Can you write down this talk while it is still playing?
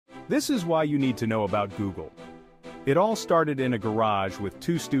This is why you need to know about Google. It all started in a garage with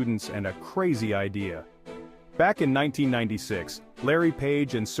two students and a crazy idea. Back in 1996, Larry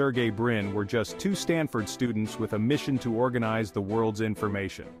Page and Sergey Brin were just two Stanford students with a mission to organize the world's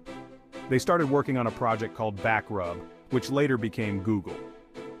information. They started working on a project called Backrub, which later became Google.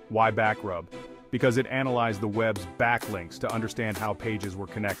 Why Backrub? Because it analyzed the web's backlinks to understand how pages were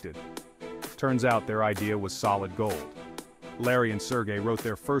connected. Turns out their idea was solid gold. Larry and Sergey wrote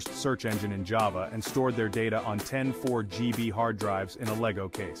their first search engine in Java and stored their data on 10 4GB hard drives in a Lego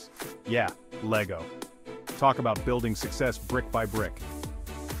case. Yeah, Lego. Talk about building success brick by brick.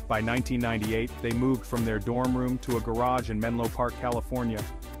 By 1998, they moved from their dorm room to a garage in Menlo Park, California.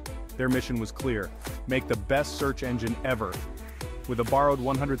 Their mission was clear: make the best search engine ever. With a borrowed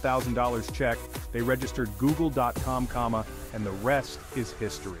 $100,000 check, they registered Google.com, and the rest is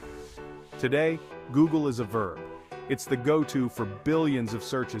history. Today, Google is a verb. It's the go-to for billions of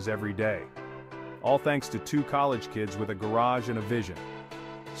searches every day. All thanks to two college kids with a garage and a vision.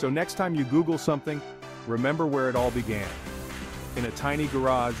 So next time you Google something, remember where it all began. In a tiny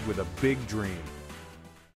garage with a big dream.